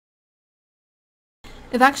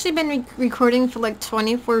I've actually been recording for like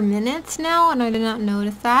 24 minutes now, and I did not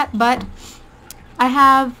notice that, but I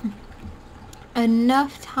have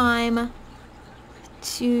enough time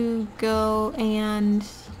to go and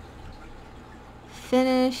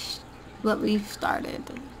finish what we've started.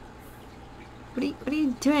 What are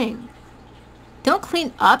you doing? Don't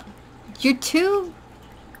clean up.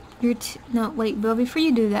 No, wait, but before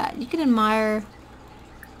you do that, you can admire,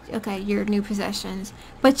 okay, your new possessions.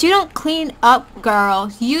 But you don't clean up,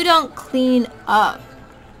 girl. You don't clean up.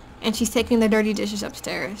 And she's taking the dirty dishes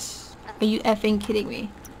upstairs. Are you effing kidding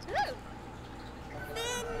me?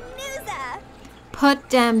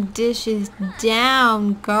 Put them dishes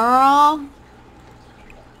down, girl.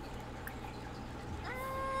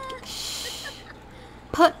 Shh.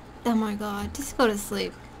 Oh my god, just go to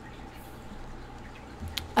sleep.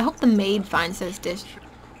 I hope the maid finds those dishes.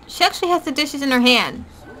 She actually has the dishes in her hand.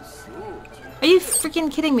 Are you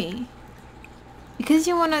freaking kidding me? Because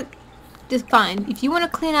you want to... Just fine. If you want to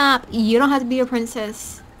clean up, you don't have to be a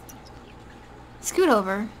princess. Scoot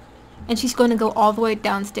over. And she's going to go all the way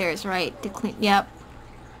downstairs, right? To clean... Yep.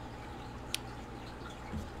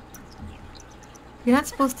 You're not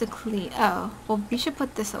supposed to clean... Oh. Well, you should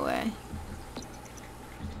put this away.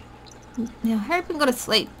 Now, hurry up and go to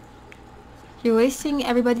sleep. You're wasting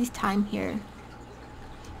everybody's time here.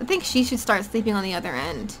 I think she should start sleeping on the other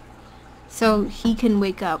end. So he can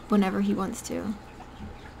wake up whenever he wants to.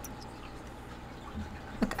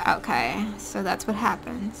 Okay, so that's what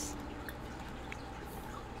happens.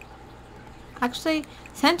 Actually,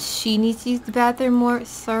 since she needs to use the bathroom more,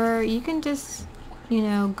 sir, you can just, you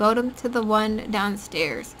know, go to the one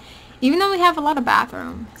downstairs. Even though we have a lot of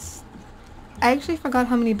bathrooms. I actually forgot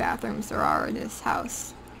how many bathrooms there are in this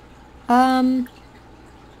house. You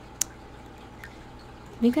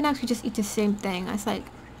can actually just eat the same thing. I was like,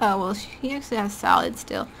 oh, well, she actually has salad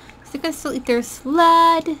still. So they can still eat their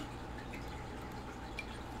salad.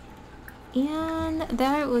 And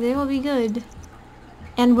they will be good.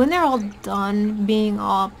 And when they're all done being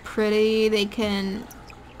all pretty, they can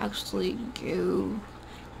actually go,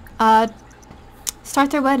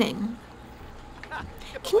 start their wedding.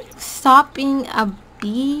 Can you stop being a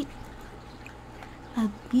beach?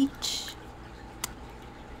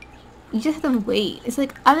 You just have to wait. It's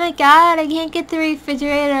like, oh my god, I can't get the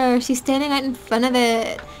refrigerator. She's standing right in front of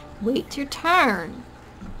it. Wait your turn.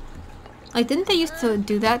 Like, didn't they used to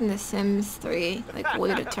do that in The Sims 3? Like,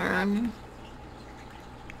 wait a turn.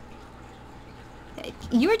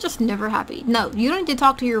 You are just never happy. No, you don't need to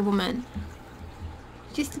talk to your woman.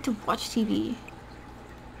 You just need to watch TV.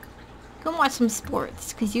 Go watch some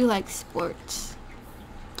sports, because you like sports.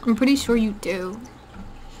 I'm pretty sure you do.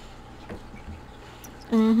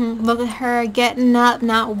 Look at her getting up,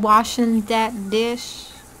 not washing that dish.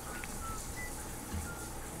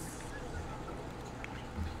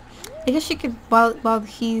 I guess she could, while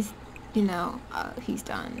he's, you know, he's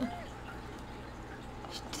done.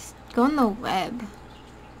 Just go on the web.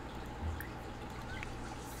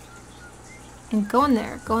 And go in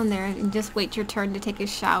there and just wait your turn to take a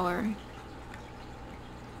shower.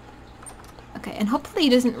 Okay, and hopefully he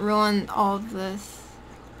doesn't ruin all of this.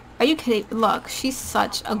 Are you kidding? Look, she's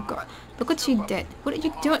such a girl. Look what she did. What are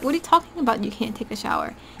you doing? What are you talking about? You can't take a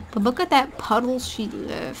shower. But look at that puddle she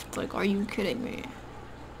left. Like, are you kidding me?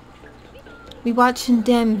 We watching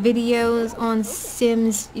damn videos on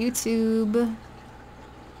Sims YouTube.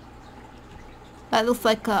 That looks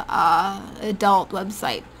like a adult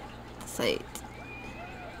website.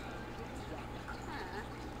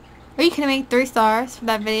 Are you kidding me? 3 stars for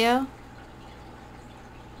that video?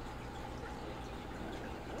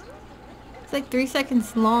 It's like 3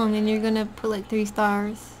 seconds long and you're gonna put like 3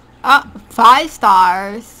 stars. Ah, 5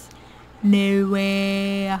 stars. No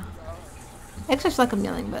way. Actually, it's like a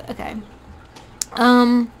million, but okay.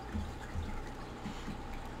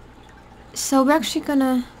 So we're actually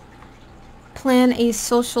gonna plan a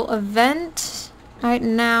social event right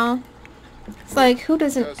now. It's like, who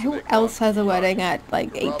else has a wedding at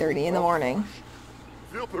like 8:30 in the morning?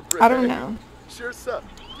 I don't know.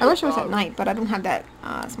 I wish it was at night, but I don't have that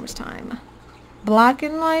so much time. Black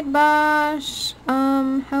and white bash,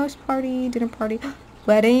 house party, dinner party,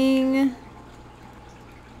 wedding.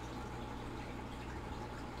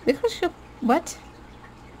 What?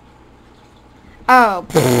 Oh,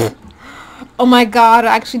 pfft. Oh my god,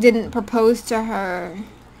 I actually didn't propose to her.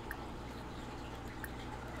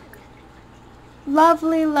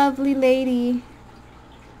 Lovely, lovely lady.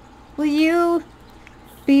 Will you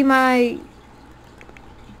be my...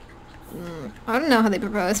 I don't know how they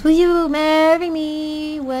propose. Will you marry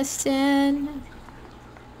me, Weston?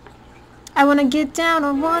 I want to get down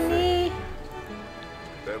on one knee.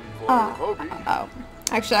 Oh.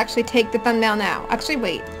 I should actually take the thumbnail now. Actually,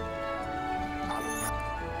 wait.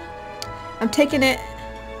 I'm taking it.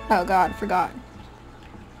 Oh god, forgot.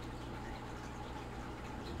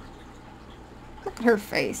 Look at her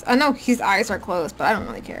face. I know his eyes are closed, but I don't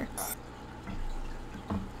really care.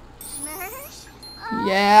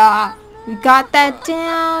 Yeah, we got that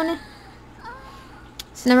down.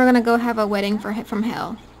 So now we're gonna go have a wedding from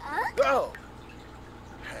hell.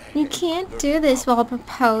 You can't do this while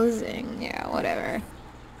proposing. Yeah, whatever.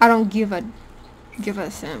 I don't give a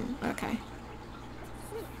sim. Okay.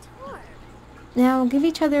 Now give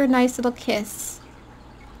each other a nice little kiss.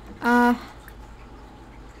 Can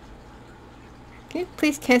you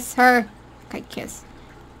please kiss her? Okay, kiss.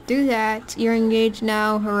 Do that. You're engaged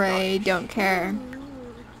now. Hooray. Don't care.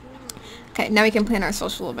 Okay, now we can plan our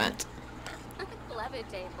social event.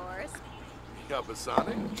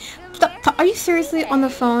 Are you seriously on the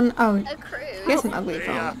phone? Oh, he has an ugly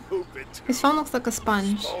phone. His phone looks like a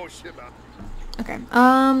sponge. Okay.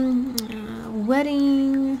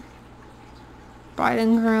 Wedding. Bride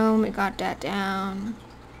and groom. We got that down.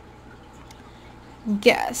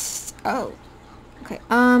 Guest. Oh. Okay.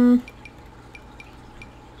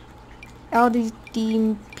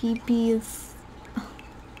 LDDPPs.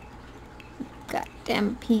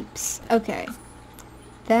 Goddamn peeps. Okay.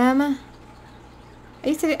 Them. Are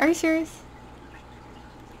you serious?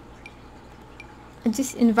 I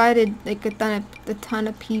just invited like a ton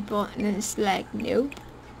of people and then it's like, nope.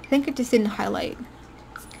 I think it just didn't highlight.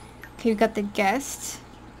 Okay, we got the guest.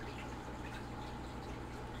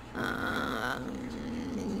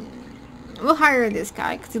 We'll hire this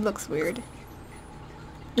guy because he looks weird.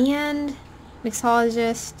 And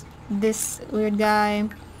mixologist, this weird guy.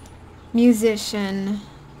 Musician.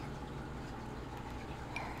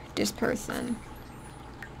 This person.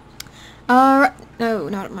 No,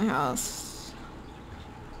 not at my house.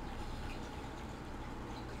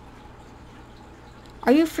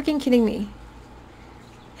 Are you freaking kidding me?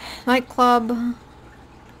 Nightclub.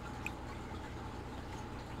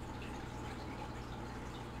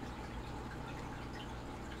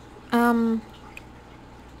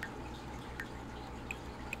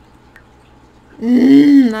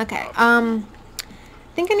 Okay. I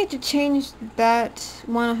think I need to change that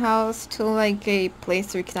one house to like a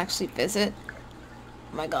place where we can actually visit.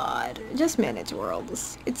 Oh my god. Just manage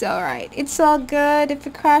worlds. It's alright. It's all good. If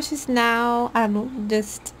it crashes now, I don't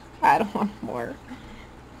want more.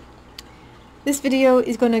 This video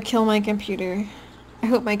is going to kill my computer. I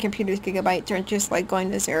hope my computer's gigabytes aren't just like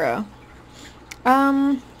going to 0.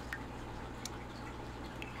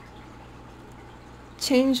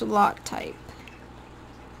 Change lot type.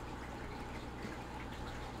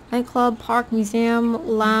 Nightclub, park, museum,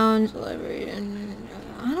 lounge, library, and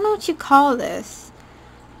I don't know what you call this.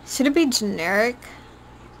 Should it be generic?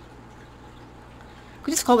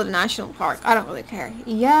 We just call it a national park. I don't really care.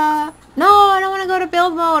 Yeah. No, I don't want to go to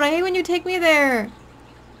build mode. I hate when you take me there.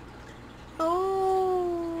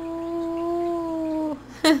 Oh.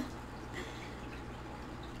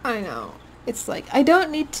 I know. It's like I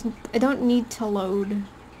don't need to load.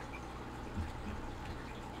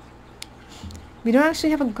 We don't actually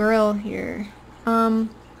have a grill here.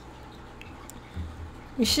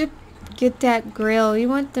 We should get that grill. We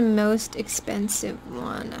want the most expensive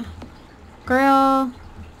one. Grill.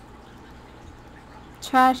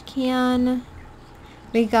 Trash can.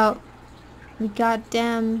 We got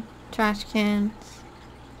damn trash cans.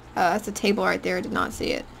 Oh, that's a table right there. I did not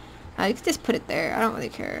see it. You could just put it there. I don't really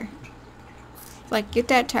care. Like, get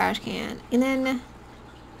that trash can. And then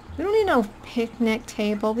we don't need no picnic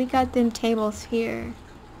table. We got them tables here.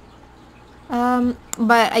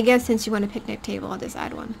 But I guess since you want a picnic table, I'll just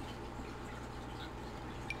add one.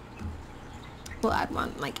 We'll add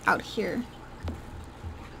one, like, out here.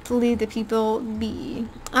 To leave the people be.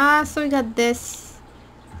 So we got this.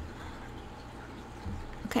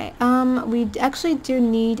 Okay, we actually do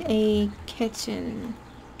need a kitchen.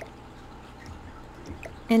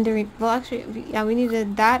 And well, actually, yeah, we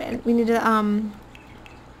needed that, and we needed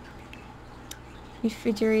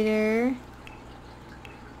refrigerator,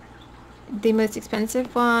 the most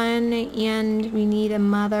expensive one, and we need a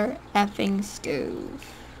mother effing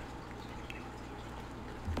stove.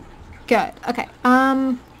 Good. Okay.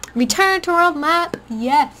 Return to world map.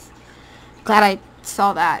 Yes. Glad I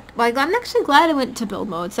saw that. Like, I'm actually glad I went to build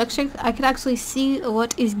mode. So actually, I could actually see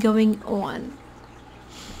what is going on.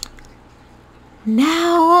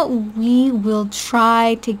 Now we will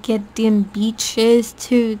try to get them beaches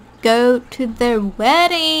to go to their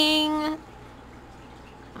wedding.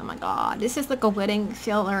 Oh my god, this is like a wedding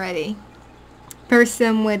feel already.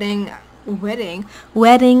 Person wedding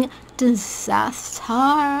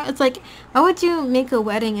disaster. It's like, why would you make a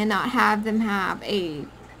wedding and not have them have a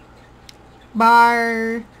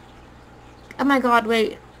bar? Oh my god,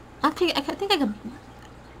 wait. I think I could...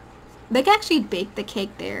 They can actually bake the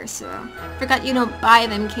cake there, so... Forgot you don't buy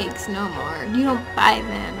them cakes no more. You don't buy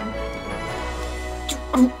them.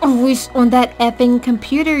 Always on that effing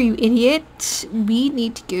computer, you idiot. We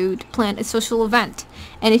need to go to plan a social event.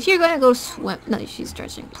 And if you're gonna go swim... No, she's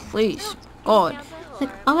stretching. Please. God. It's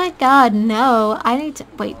like, oh my god, no. I need to...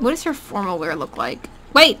 Wait, what does her formal wear look like?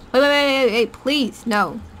 Wait, please,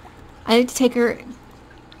 no. I need to take her...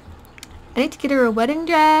 I need to get her a wedding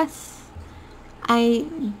dress. Oh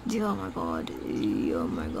my god. Oh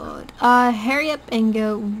my god. Hurry up and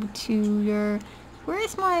go to your... Where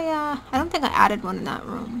is my, I don't think I added one in that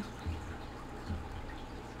room.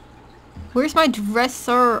 Where's my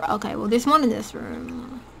dresser? Okay, well, there's one in this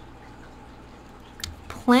room.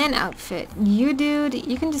 Plan outfit. You, dude,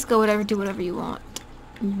 you can just go whatever, do whatever you want.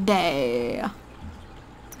 There.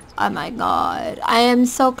 Oh my god. I am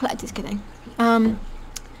so glad. Just kidding.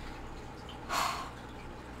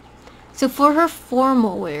 So for her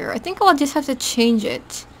formal wear, I think I'll just have to change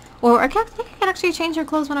it. Or I think I can actually change her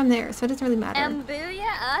clothes when I'm there, so it doesn't really matter. Ambitious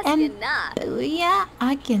and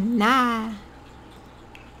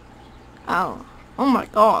Oh my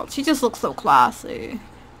god, she just looks so classy.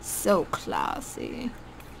 So classy.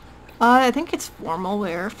 I think it's formal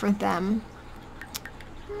wear for them.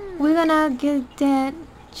 We're gonna get that...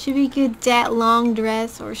 Should we get that long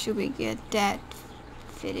dress or should we get that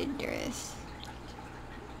fitted dress?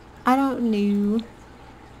 I don't know.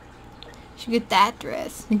 Should get that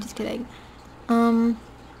dress. I'm just kidding. I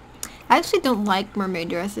actually don't like mermaid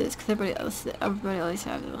dresses because everybody always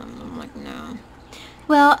has them. I'm like, no.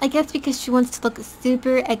 Well, I guess because she wants to look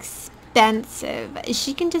super expensive.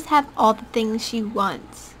 She can just have all the things she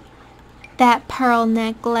wants. That pearl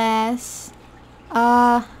necklace.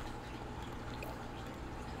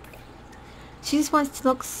 She just wants to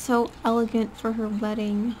look so elegant for her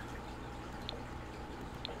wedding.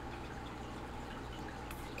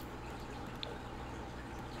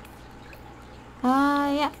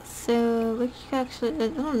 Yeah, so we can actually, I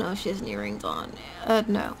don't know if she has any earrings on.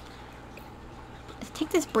 No. Let's take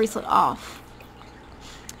this bracelet off.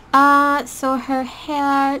 So her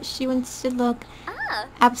hair, she wants to look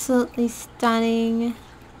absolutely stunning.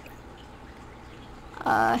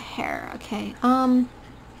 Hair, okay.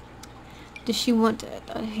 Does she want it?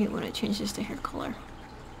 I hate when I change this to hair color.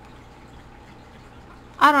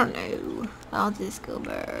 I don't know. I'll just go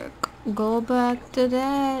back to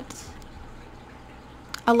that.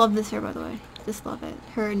 I love this hair, by the way. Just love it.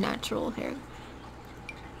 Her natural hair.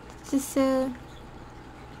 Just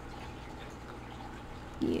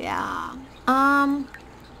yeah. I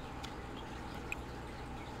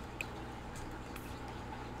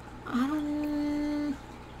don't...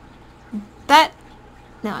 That...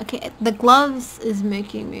 No, okay. The gloves is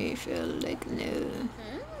making me feel like no.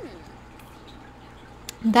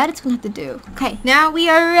 That is gonna have to do. Okay, now we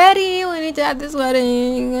are ready. We need to have this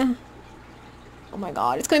wedding. Oh my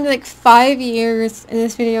god, it's gonna be like 5 years and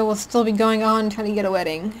this video will still be going on trying to get a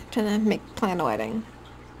wedding. Trying to plan a wedding.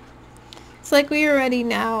 It's like, we are ready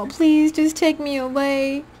now. Please just take me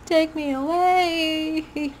away. Take me away.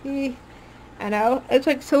 I know. It's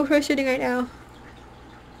like so frustrating right now.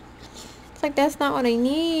 It's like, that's not what I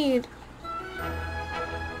need.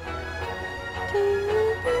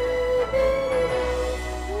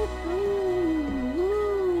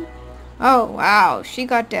 Oh wow, she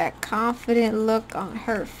got that confident look on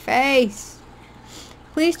her face.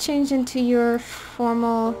 Please change into your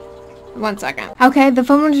formal... 1 second. Okay, the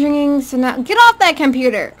phone is ringing, so now get off that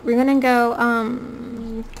computer. We're gonna go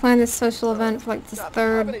plan this social event for like this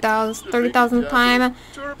 30,000th time.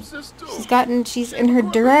 She's in her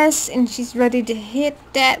dress and she's ready to hit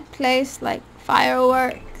that place like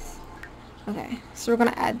fireworks. Okay, so we're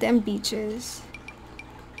gonna add them beaches.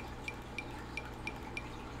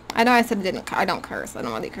 I know I said I don't curse. I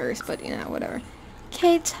don't really curse, but you know, whatever.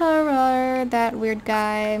 Caterer, that weird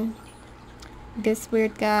guy. This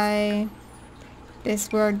weird guy.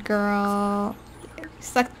 This weird girl.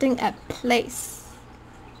 Selecting a place.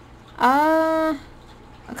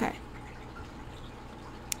 Okay.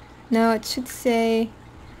 No, it should say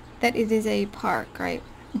that it is a park, right?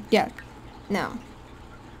 Yeah. No.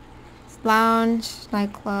 It's lounge,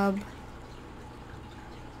 nightclub.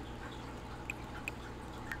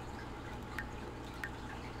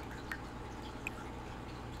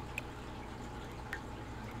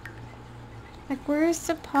 Like, where's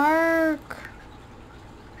the park?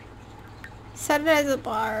 Set it as a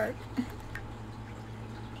park.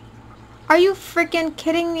 Are you freaking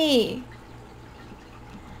kidding me?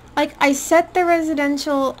 Like, I set the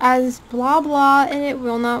residential as blah blah and it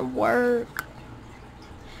will not work.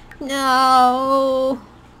 No.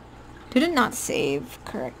 Did it not save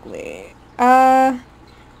correctly?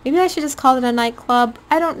 Maybe I should just call it a nightclub.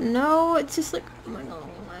 I don't know. It's just like, oh my god.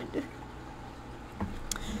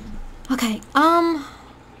 Okay,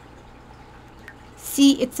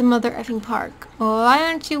 see, it's a mother effing park. Why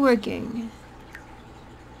aren't you working?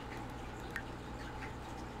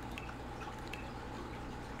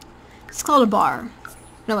 It's called a bar.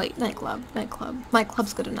 No, wait, nightclub.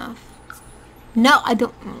 Nightclub's good enough. No, I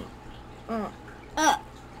don't.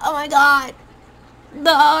 Oh my god.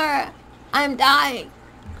 No, I'm dying.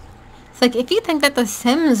 It's like, if you think that The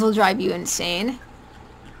Sims will drive you insane,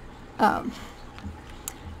 fine,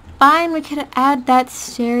 we could add that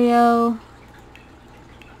stereo.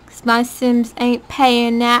 'Cause my Sims ain't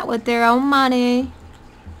paying that with their own money.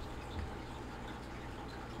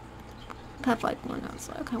 Have like one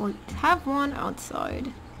outside. Okay, we'll have one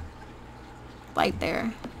outside. Right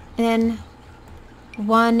there. And then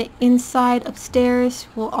one inside upstairs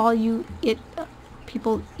where all you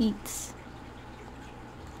people eats.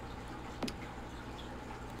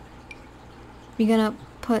 We're gonna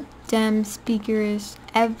put them speakers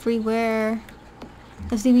everywhere.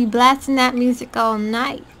 Cause we be blasting that music all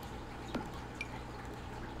night.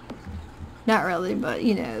 Not really, but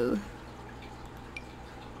you know.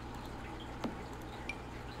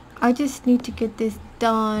 I just need to get this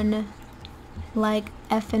done like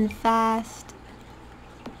effing fast.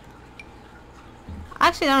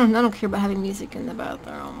 Actually, I don't care about having music in the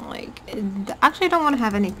bathroom. Like, actually, I don't want to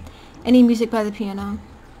have any music by the piano.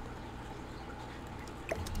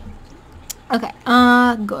 Okay,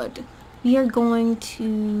 good. We are going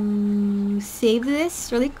to save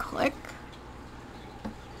this really quick.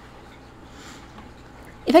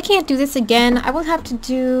 If I can't do this again, I will have to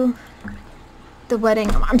do the wedding.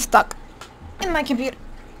 I'm stuck in my computer.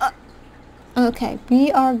 Okay,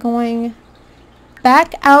 we are going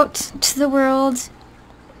back out to the world.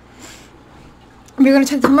 We're going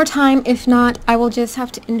to take one more time. If not, I will just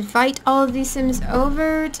have to invite all of these Sims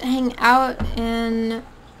over to hang out and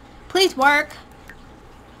please work.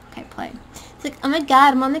 Okay, play. It's like, oh my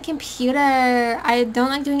god, I'm on the computer. I don't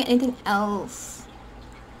like doing anything else.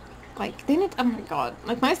 Like, they need, oh my god.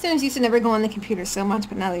 Like, my Sims used to never go on the computer so much,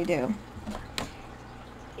 but now they do.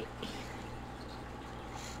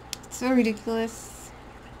 It's so ridiculous.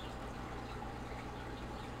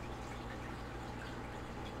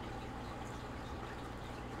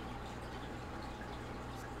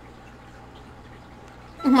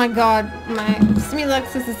 Oh my god, my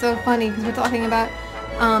Similexis is so funny because we're talking about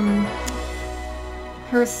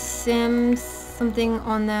her Sims, something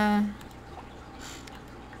on the,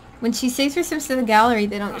 when she saves her Sims to the gallery,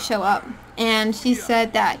 they don't show up. And she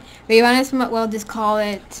said that we might as well just call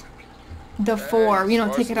it the 4, you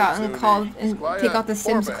know, take it out and call and take out the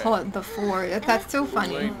Sims and call it the 4. That's so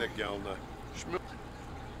funny.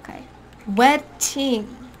 Okay, wedding.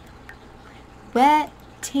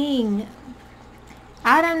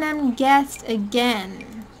 Adam them guessed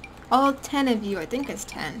again. All 10 of you. I think it's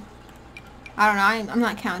 10. I don't know. I'm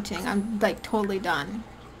not counting. I'm like totally done.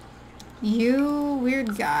 You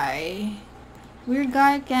weird guy. Weird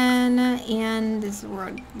guy again. And this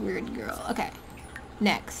weird girl. Okay.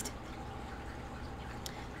 Next.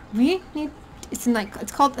 We need... It's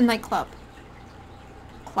called a nightclub.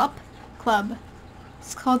 Club.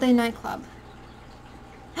 It's called a nightclub.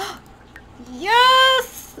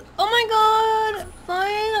 Yes! Oh my god!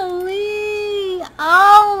 Finally!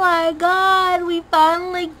 Oh my god! We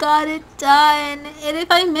finally got it done! And if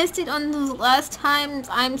I missed it on those last times,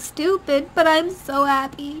 I'm stupid, but I'm so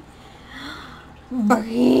happy.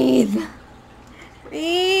 Breathe!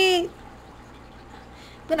 Breathe!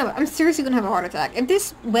 But no, I'm seriously gonna have a heart attack.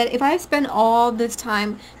 If I spend all this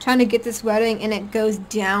time trying to get this wedding and it goes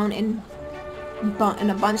down in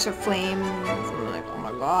a bunch of flames, I'm like, oh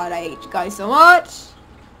my god, I hate you guys so much.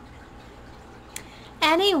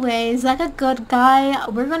 Anyways, like a good guy,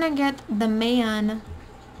 we're gonna get the man.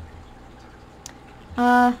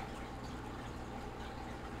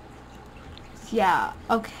 Yeah,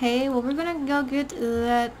 okay, well we're gonna go get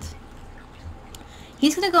that.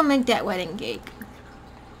 He's gonna go make that wedding cake.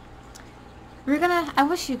 I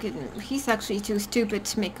wish you could, he's actually too stupid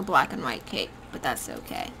to make a black and white cake, but that's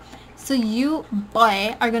okay. So you,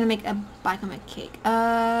 boy, are gonna make a black and white cake.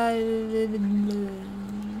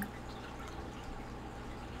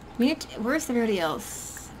 Where's everybody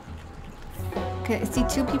else? Okay, I see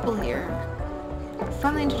 2 people here.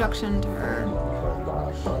 Friendly introduction to her.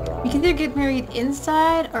 We can either get married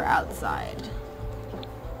inside or outside.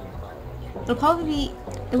 It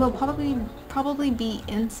will probably probably be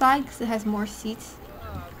inside because it has more seats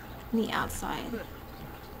than the outside.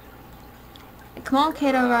 Come on,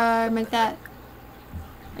 caterer, make that.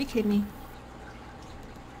 Are you kidding me?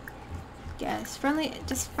 Yes, friendly,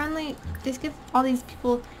 just give all these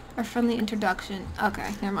people a friendly introduction.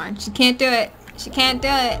 Okay, never mind. She can't do it. She can't do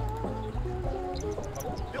it.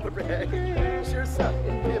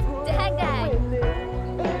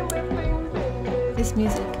 This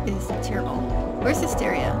music is terrible. Where's the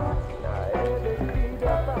stereo?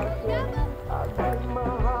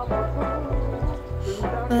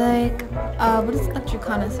 Like, what does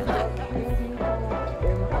Electricana sound like?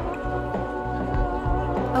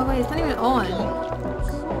 Oh wait, it's not even on.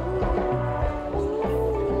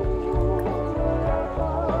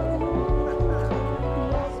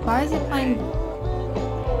 Why is it playing?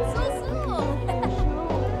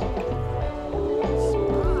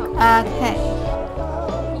 Okay.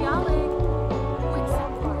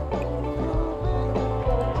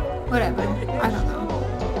 Whatever. I don't know.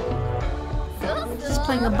 Just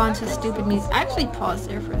playing a bunch of stupid music. I actually paused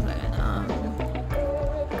there for a second.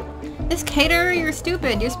 This caterer, you're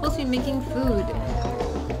stupid. You're supposed to be making food.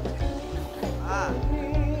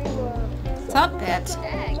 Stop it.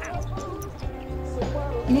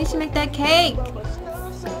 You need to make that cake.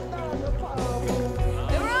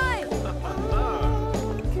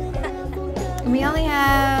 We only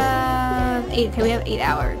have 8. Okay, we have 8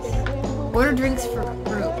 hours. Order drinks for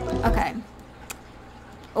group. Okay.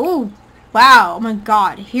 Oh, wow. Oh my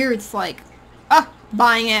god. Here it's like,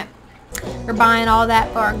 buying it. We're buying all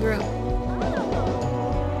that for our group.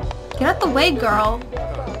 Get out the way, girl.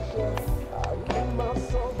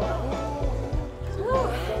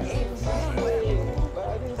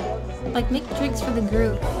 Like, make drinks for the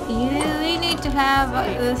group. We need to have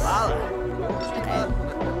this. Okay.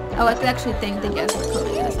 Oh, I could actually thank the guests for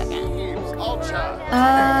coming in a second.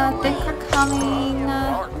 Thanks for coming.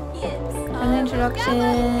 An introduction.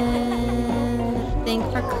 Thanks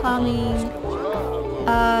for coming.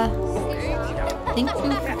 Thank you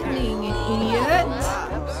for coming, idiot.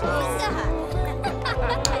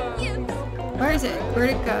 Where is it? Where'd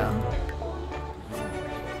it go?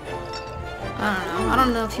 I don't know. I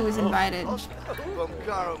don't know if he was invited.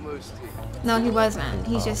 No, he wasn't.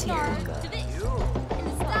 He's just here.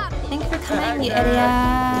 Thanks for coming, you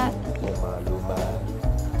idiot.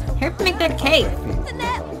 Here, make that cake.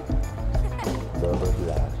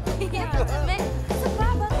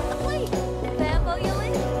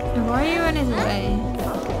 And why are you in his way?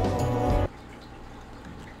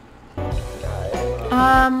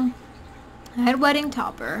 Head wedding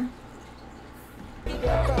topper.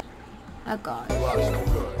 Oh god.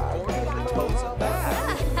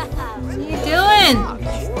 What are you doing?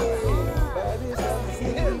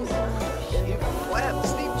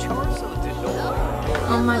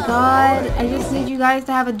 Oh my god, I just need you guys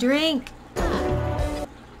to have a drink.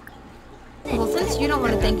 Well, since you don't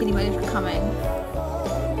want to thank anybody for coming,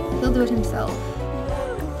 he'll do it himself.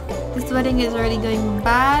 This wedding is already going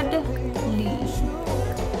badly.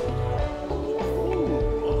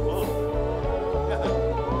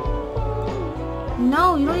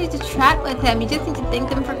 No, you don't need to chat with him. You just need to thank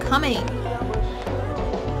them for coming.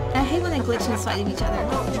 I hate when they glitch inside of each other.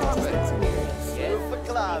 It just looks weird.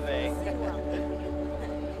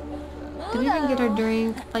 Did we even get our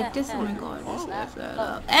drink? Like this? Oh my god, just F that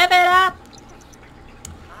up. F it up!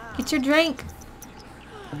 Get your drink.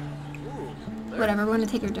 Whatever, we're gonna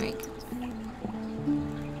take our drink.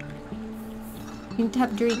 You need to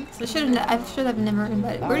have drinks. I should have never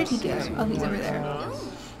invited. Where did he go? Oh, he's over there.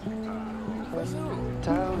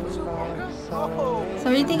 So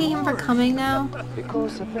are you thanking him for coming now?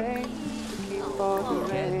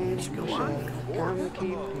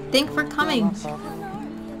 Thank for coming.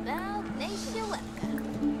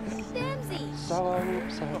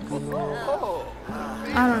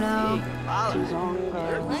 I don't know.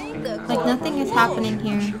 Like nothing is happening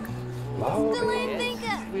here.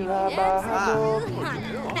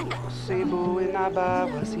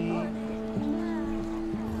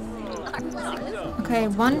 Okay,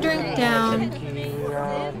 one drink down.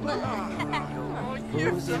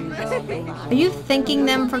 Are you thanking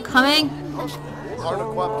them for coming?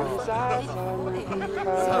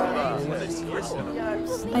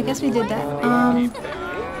 I guess we did that.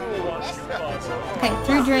 Okay,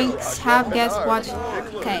 3 drinks, have guests watch.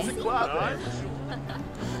 Okay.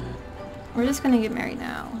 We're just gonna get married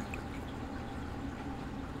now.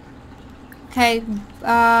 Okay,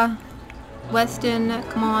 Weston,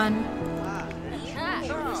 come on.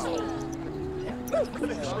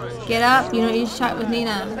 Get up, you know, you shot with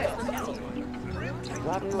Nina.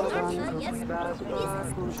 Okay,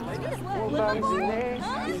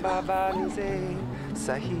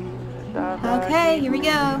 here we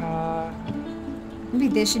go. Maybe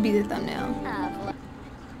this should be the thumbnail.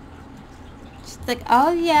 Just like,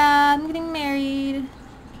 oh yeah, I'm getting married.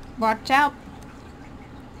 Watch out.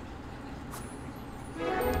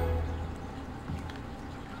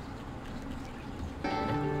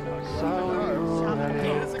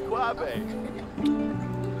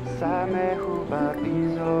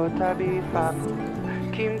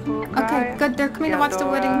 Okay, good. They're coming to watch the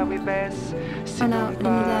wedding. Oh no, I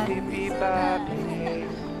need that.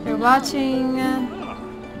 They're watching.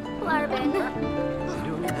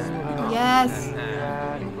 Yes.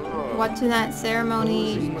 Watching that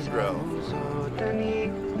ceremony.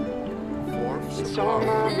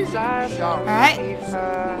 Alright.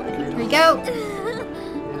 Here we go.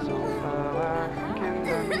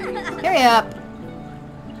 Hurry up.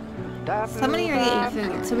 Somebody already ate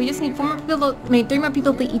food, so we just need 3 more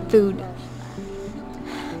people to eat food.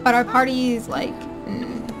 But our party is like...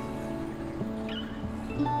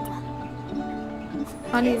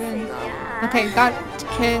 not even... Okay, got to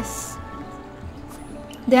kiss.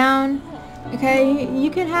 Down. Okay, you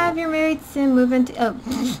can have your married sim move into... Oh.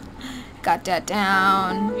 Got that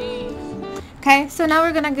down. Okay, so now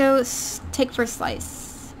we're gonna go take first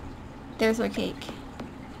slice. There's our cake.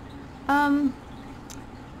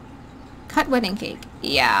 Cut wedding cake.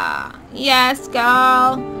 Yeah. Yes,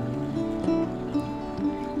 girl.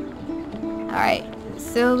 Alright,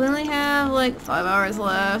 so we only have like 5 hours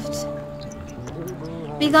left.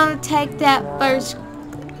 We're gonna take that first...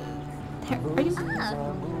 Are you...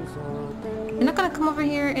 You're not gonna come over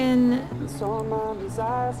here and...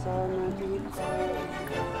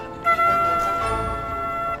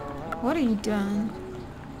 What are you doing?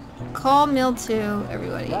 Call meal 2,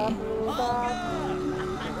 everybody.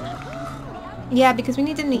 Yeah, because we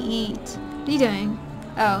need them to eat. What are you doing?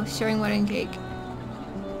 Oh, sharing wedding cake.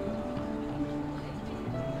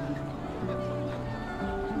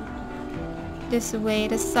 Just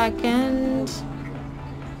wait a second.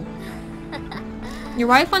 Your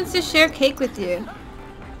wife wants to share cake with you.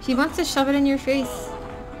 She wants to shove it in your face.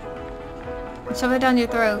 And shove it down your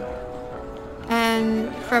throat.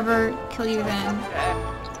 And forever kill you then.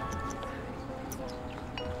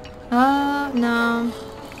 No.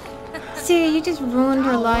 See, you just ruined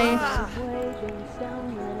her life.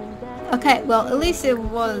 Okay, well, at least it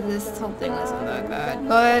was, this whole thing wasn't that bad.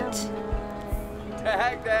 But,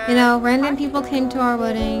 you know, random people came to our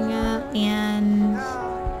wedding, and,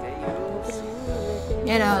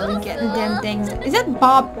 you know, getting them things. Is that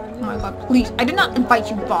Bob? Oh my god, please. I did not invite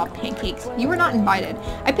you, Bob Pancakes. You were not invited.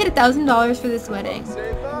 I paid $1,000 for this wedding.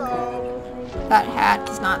 That hat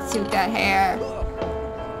does not suit that hair.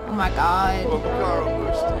 Oh my god.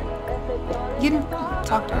 You can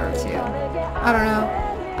talk to her too. I don't know.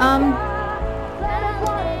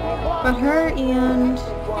 But her and...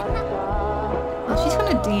 Well, she's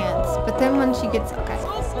gonna dance, but then when she gets... Okay.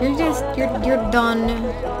 You're done.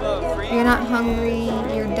 You're not hungry.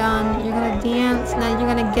 You're done. You're gonna dance. Now you're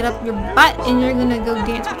gonna get up your butt and you're gonna go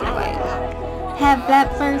dance with your wife. Have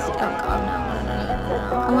that first. Oh god,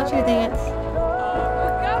 no. I want you to dance.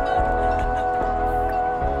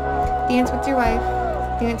 Dance with your wife.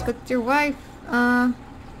 Dance with your wife.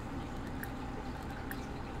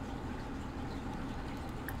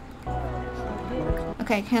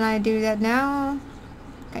 Okay, can I do that now?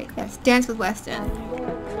 Okay, yes, dance with Weston.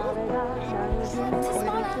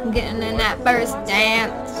 I'm getting in that first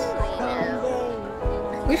dance.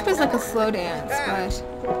 Wish it was like a slow dance, but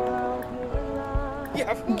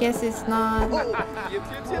I guess it's not.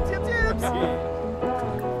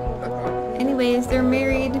 Anyways, they're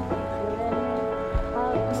married.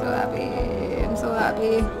 I'm so happy. I'm so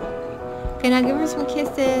happy. Okay, now give her some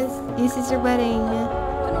kisses. This is your wedding.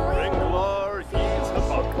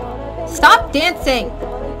 Stop dancing!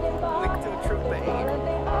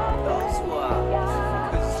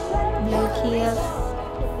 No kiss.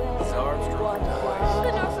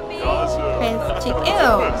 Friends cheek.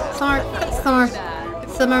 Ew! Summer.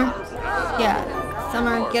 Yeah.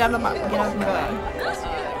 Summer, get out of the box. Get out of my way.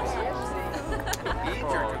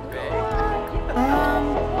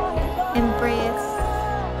 Embrace.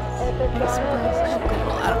 Express. Okay,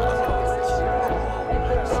 well, I don't know.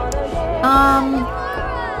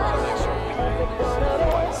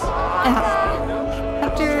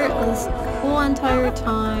 After this whole entire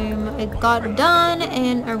time, it got done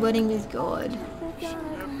and our wedding is good.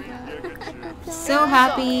 So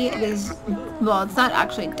happy it is. Well, it's not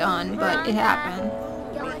actually done, but it happened.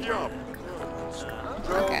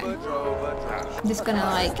 Okay. I'm just gonna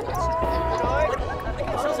like...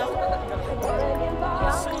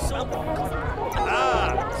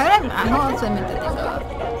 How else I meant to think of?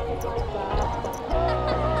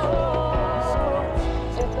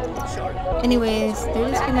 Anyways, they're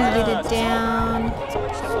just gonna get it down.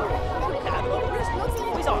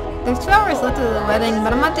 There's 2 hours left of the wedding,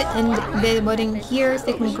 but I'm about to end the wedding here so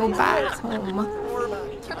they can go back home.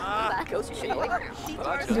 Do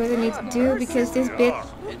what they need to do because this must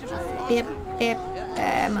be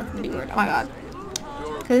weird. Oh my god.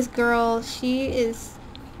 Because this girl, she is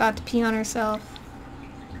about to pee on herself.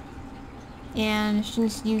 And she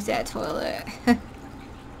needs to use that toilet.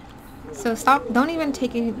 So stop, don't even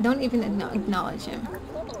acknowledge him.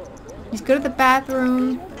 Just go to the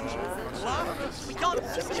bathroom.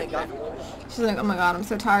 She's like, oh my god, I'm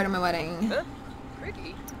so tired of my wedding.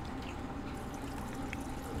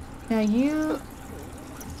 Now you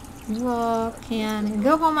all can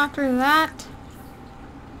go home after that.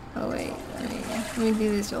 Oh wait, let me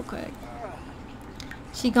do this real quick.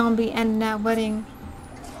 She gonna be ending that wedding.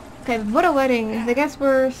 Okay, what a wedding. The guests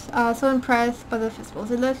were so impressed by the festival.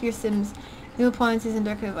 They left your Sims, new appliances and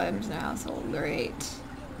decorative items in their household. Great.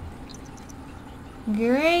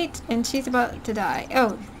 Great. And she's about to die.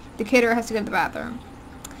 Oh, the caterer has to go to the bathroom.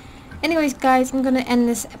 Anyways, guys, I'm going to end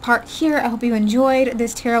this part here. I hope you enjoyed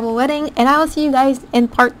this terrible wedding. And I will see you guys in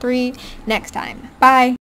part 3 next time. Bye.